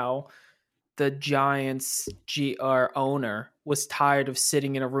discussing how the Giants owner was tired of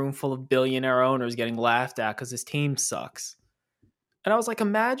sitting in a room full of billionaire owners getting laughed at because his team sucks. And I was like,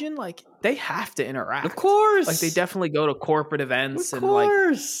 imagine, like, they have to interact. Of course. Like, they definitely go to corporate events and like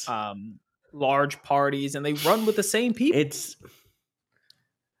large parties, and they run with the same people. It's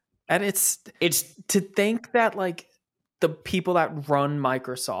to think that, like, the people that run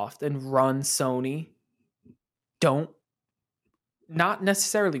Microsoft and run Sony don't not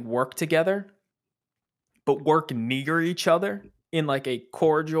necessarily work together, but work near each other in like a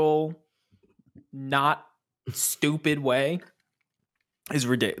cordial, not stupid way is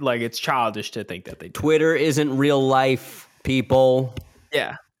ridiculous. Like, it's childish to think that they do. Twitter isn't real life, people.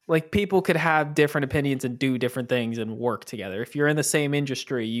 Yeah. Like, people could have different opinions and do different things and work together. If you're in the same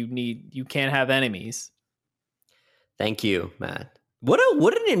industry, you can't have enemies. Thank you, Matt. What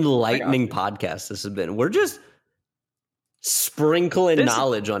an enlightening podcast this has been. We're just sprinkling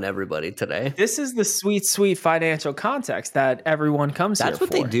knowledge on everybody today. This is the sweet, sweet financial context that everyone comes here for. That's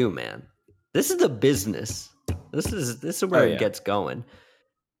what they do, man. This is the business. This is where it gets going.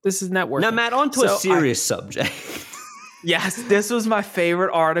 This is networking. Now, Matt, on to a serious subject. Yes, this was my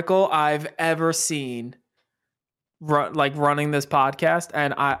favorite article I've ever seen. Running this podcast,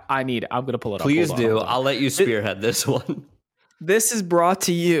 and I need it. I'm going to pull it up. Please do. I'll let you spearhead this one. This is brought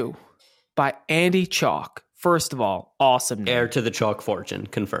to you by Andy Chalk. First of all, awesome name. Heir to the chalk fortune,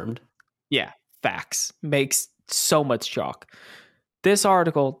 confirmed. Yeah, facts. Makes so much chalk. This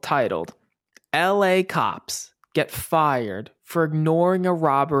article titled, LA Cops Get Fired for Ignoring a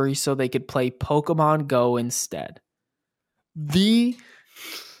Robbery So They Could Play Pokemon Go Instead. The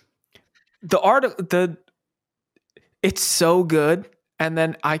article, it's so good, and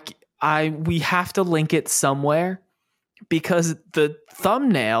then we have to link it somewhere because the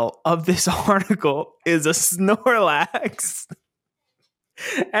thumbnail of this article is a Snorlax.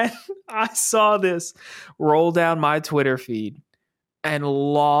 And I saw this roll down my Twitter feed and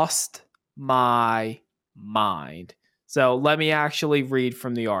lost my mind. So let me actually read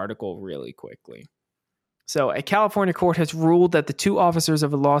from the article really quickly. So, a California court has ruled that the 2 officers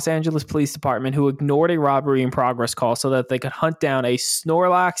of the Los Angeles Police Department who ignored a robbery in progress call so that they could hunt down a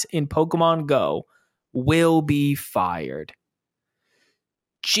Snorlax in Pokemon Go will be fired.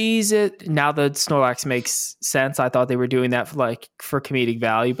 Jesus. Now the Snorlax makes sense. I thought they were doing that for comedic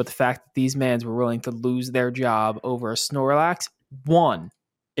value, but the fact that these men were willing to lose their job over a Snorlax, one,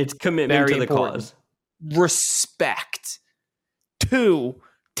 it's commitment to the important. Cause. Respect. 2,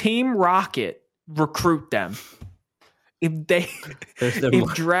 Team Rocket. Recruit them. If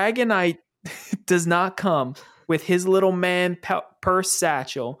Dragonite does not come with his little man purse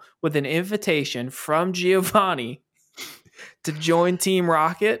satchel with an invitation from Giovanni to join Team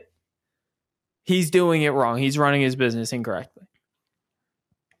Rocket, he's doing it wrong. He's running his business incorrectly.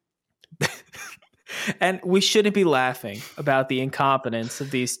 And we shouldn't be laughing about the incompetence of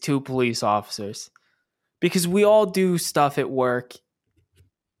these 2 police officers, because we all do stuff at work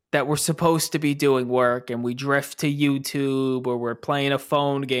that we're supposed to be doing work, and we drift to YouTube, or we're playing a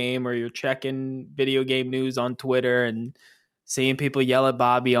phone game, or you're checking video game news on Twitter and seeing people yell at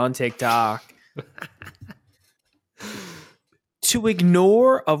Bobby on TikTok. To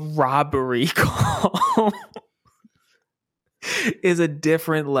ignore a robbery call is a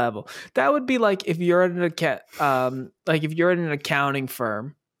different level. That would be like if you're at if you're at an accounting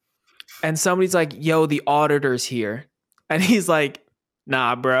firm and somebody's like, "Yo, the auditor's here," and he's like,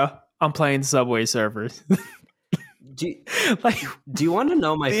 "Nah, bro, I'm playing Subway Surfers." Do you want to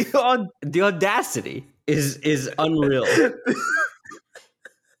know the audacity is unreal.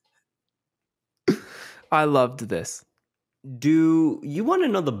 I loved this. Do you want to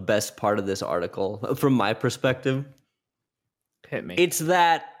know the best part of this article from my perspective? Hit me. It's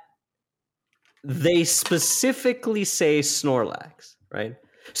that they specifically say Snorlax, right?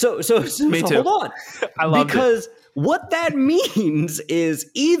 So Me too. hold on. I love because what that means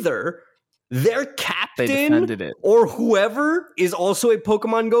is either their captain or whoever is also a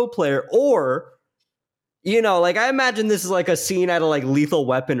Pokemon Go player, or, you know, like I imagine this is like a scene out of like Lethal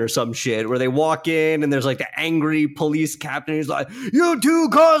Weapon or some shit where they walk in and there's like the angry police captain who's like, "You two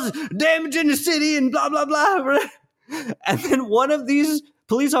cause damage in the city," and blah, blah, blah. And then one of these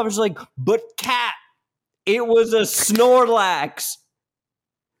police officers like, "But Cat, it was a Snorlax."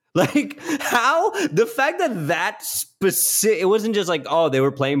 Like, how? The fact that specific, it wasn't just like, oh, they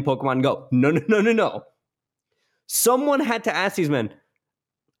were playing Pokemon Go. No. Someone had to ask these men,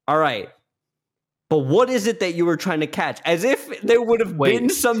 all right, but what is it that you were trying to catch? As if there would have been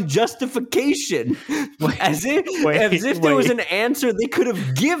some justification. As if there was an answer they could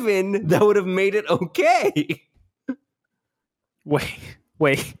have given that would have made it okay. Wait.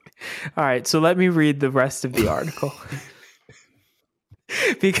 All right, so let me read the rest of the article.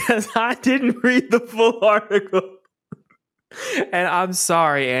 Because I didn't read the full article. And I'm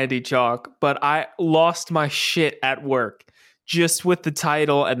sorry, Andy Chalk, but I lost my shit at work just with the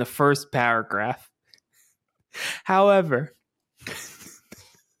title and the first paragraph. However,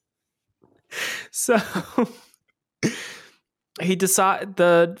 so he decided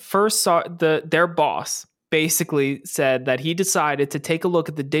their boss basically said that he decided to take a look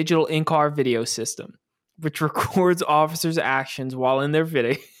at the digital in-car video system, which records officers' actions while in their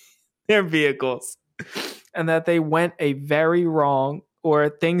vehicles, and that things went very wrong for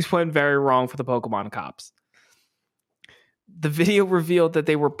the Pokemon cops. The video revealed that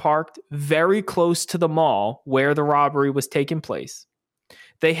they were parked very close to the mall where the robbery was taking place.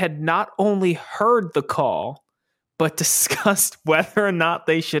 They had not only heard the call, but discussed whether or not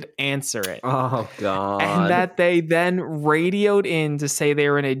they should answer it. Oh, God. And that they then radioed in to say they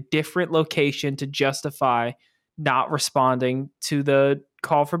were in a different location to justify not responding to the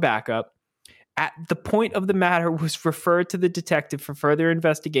call for backup. At the point of the matter was referred to the detective for further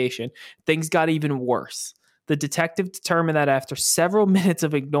investigation. Things got even worse. The detective determined that after several minutes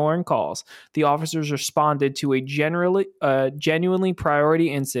of ignoring calls, the officers responded to a genuinely priority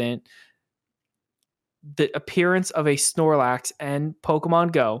incident, the appearance of a Snorlax and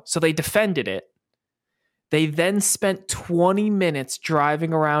Pokemon Go. So they defended it. They then spent 20 minutes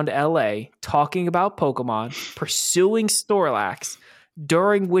driving around LA talking about Pokemon, pursuing Snorlax,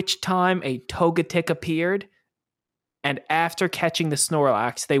 during which time a Togetic appeared. And after catching the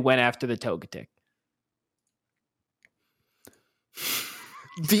Snorlax, they went after the Togetic.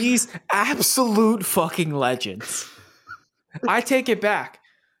 These absolute fucking legends. I take it back.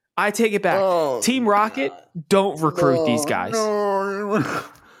 Oh, Team Rocket, don't recruit these guys. No.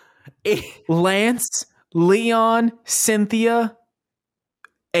 Lance, Leon, Cynthia,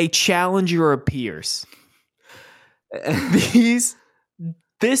 a challenger appears.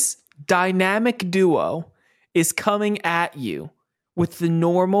 This dynamic duo is coming at you with the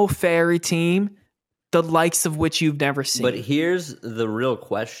normal fairy team, the likes of which you've never seen. But here's the real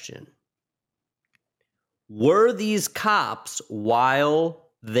question. Were these cops, while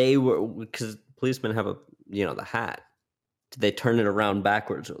they were, because policemen have the hat, did they turn it around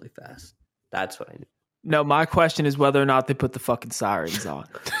backwards really fast? That's what I knew. No, my question is whether or not they put the fucking sirens on.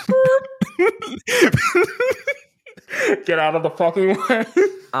 Get out of the fucking way.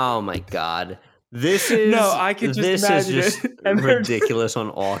 Oh my God. This is I could just imagine is just ridiculous on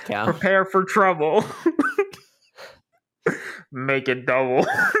all counts. Prepare for trouble. Make it double.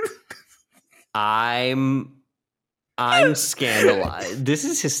 I'm scandalized. This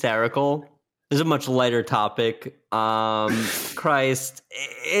is hysterical. This is a much lighter topic. Christ,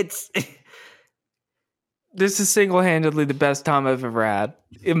 this is single-handedly the best time I've ever had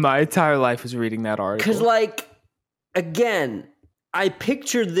in my entire life was reading that article. Because, again, I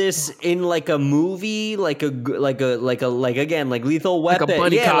picture this in a movie, like Lethal Weapon, like a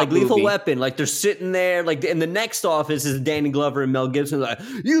buddy cop like Lethal movie. Weapon. Like they're sitting there, like in the next office is Danny Glover and Mel Gibson. Like,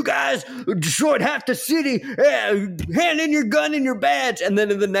 you guys destroyed half the city. Hand in your gun and your badge. And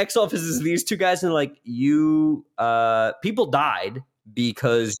then in the next office is these two guys, and they're like, people died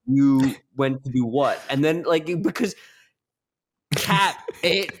because you went to do what? And then because Cap,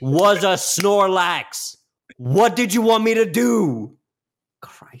 it was a Snorlax. What did you want me to do?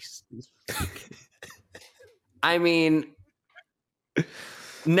 Christ. I mean,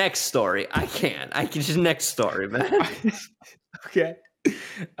 next story. I can just next story, man. Okay.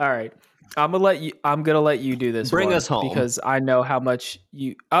 All right. I'm gonna let you do this. Bring us home because I know how much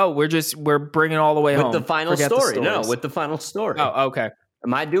you. Oh, we're bringing all the way home with the final story. No, with the final story. Oh, okay.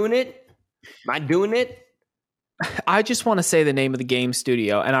 Am I doing it? I just want to say the name of the game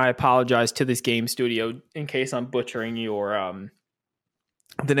studio, and I apologize to this game studio in case I'm butchering your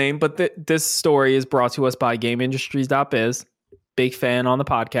the name. But this story is brought to us by GameIndustries.biz, big fan on the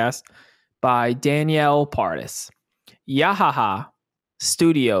podcast, by Danielle Pardis. Yahaha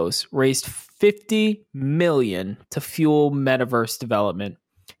Studios raised $50 million to fuel metaverse development.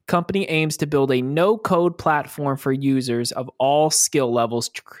 Company aims to build a no-code platform for users of all skill levels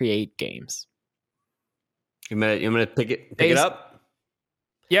to create games. You gonna pick it up?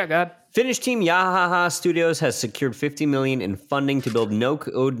 Yeah, go ahead. Finnish team Yahaha Studios has secured $50 million in funding to build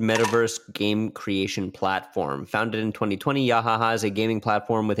no-code metaverse game creation platform. Founded in 2020, Yahaha is a gaming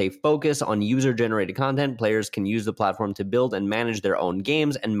platform with a focus on user-generated content. Players can use the platform to build and manage their own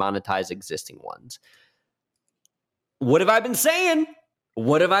games and monetize existing ones. What have I been saying?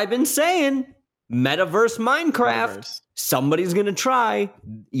 Metaverse Minecraft. Somebody's gonna try.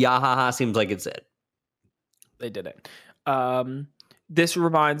 Yahaha seems like it's it. They did it. This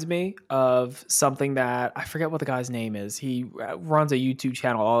reminds me of something that I forget what the guy's name is. He runs a YouTube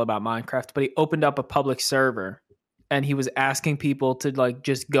channel all about Minecraft, but he opened up a public server and he was asking people to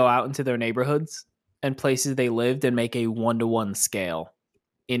just go out into their neighborhoods and places they lived and make a 1-to-1 scale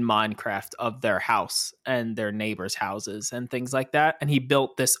in Minecraft of their house and their neighbors' houses and things like that. And he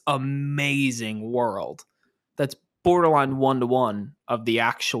built this amazing world that's borderline 1-to-1 of the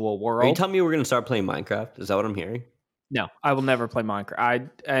actual world. Are you telling me we're going to start playing Minecraft? Is that what I'm hearing? No, I will never play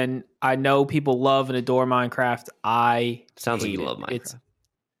Minecraft. I know people love and adore Minecraft. Sounds like you love Minecraft.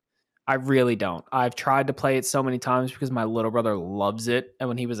 I really don't. I've tried to play it so many times because my little brother loves it. And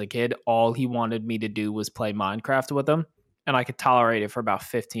when he was a kid, all he wanted me to do was play Minecraft with him. And I could tolerate it for about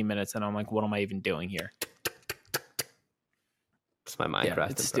 15 minutes. And I'm like, what am I even doing here? It's my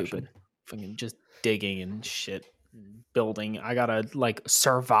Minecraft it's impression. Stupid. Fucking just digging and shit. Building. I gotta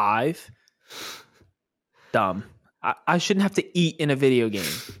survive. Dumb. I shouldn't have to eat in a video game.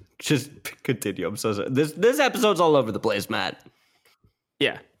 Just continue. I'm so sorry. This episode's all over the place, Matt.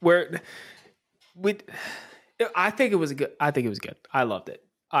 Yeah, I think it was good. I loved it.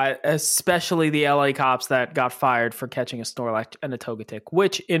 Especially the LA cops that got fired for catching a Snorlax and a Togetic,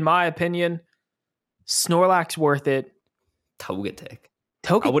 which, in my opinion, Snorlax worth it. Togetic.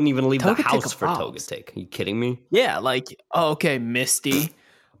 I wouldn't even leave the house for Togetic. Are you kidding me? Yeah, okay, Misty.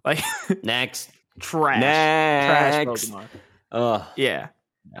 Next. Trash Pokemon. Yeah.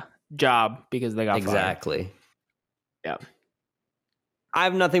 Job because they got exactly. fired. Yeah. I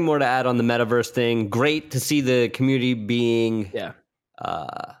have nothing more to add on the metaverse thing. Great to see the community being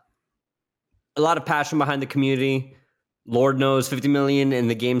a lot of passion behind the community. Lord knows 50 million in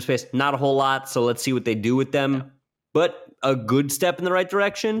the game space, not a whole lot. So let's see what they do with them. Yeah. But a good step in the right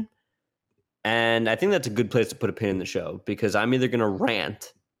direction. And I think that's a good place to put a pin in the show because I'm either going to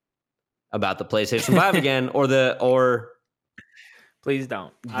rant about the PlayStation 5 again or Please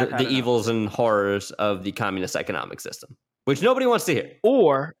don't. The evils and horrors of the communist economic system, which nobody wants to hear.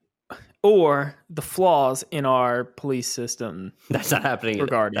 Or the flaws in our police system. That's not happening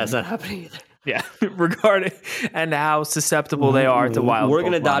either. That's not happening either. Yeah, regarding and how susceptible they are to wild. We're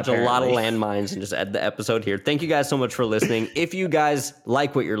going to dodge a lot of landmines and just end the episode here. Thank you guys so much for listening. If you guys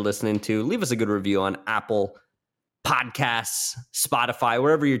like what you're listening to, leave us a good review on Apple Podcasts, Spotify,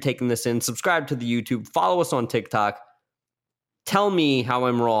 wherever you're taking this in. Subscribe to the YouTube. Follow us on TikTok. Tell me how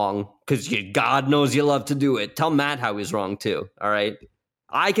I'm wrong, because God knows you love to do it. Tell Matt how he's wrong too. All right,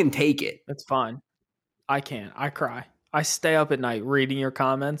 I can take it. That's fine. I can't. I cry. I stay up at night reading your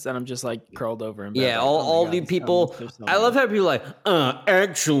comments, and I'm just like curled over in bed. Yeah, all the people. I love how people are like,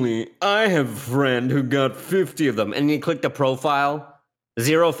 actually, I have a friend who got 50 of them, and you click the profile,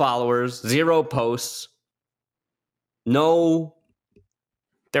 0 followers, 0 posts, no.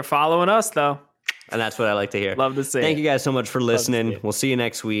 They're following us though. And that's what I like to hear. Love to see Thank you guys so much for listening. We'll see you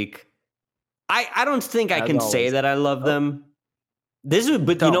next week. I don't think I can say that I love them.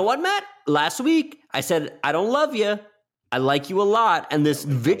 But you know what, Matt? Last week, I said, I don't love you. I like you a lot. And this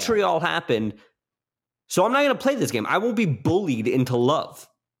vitriol happened. So I'm not going to play this game. I won't be bullied into love.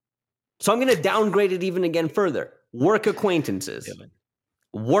 So I'm going to downgrade it even again further. Work acquaintances.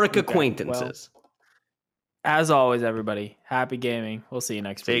 Work acquaintances. Well, as always, everybody, happy gaming. We'll see you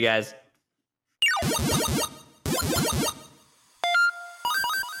next week. See you guys.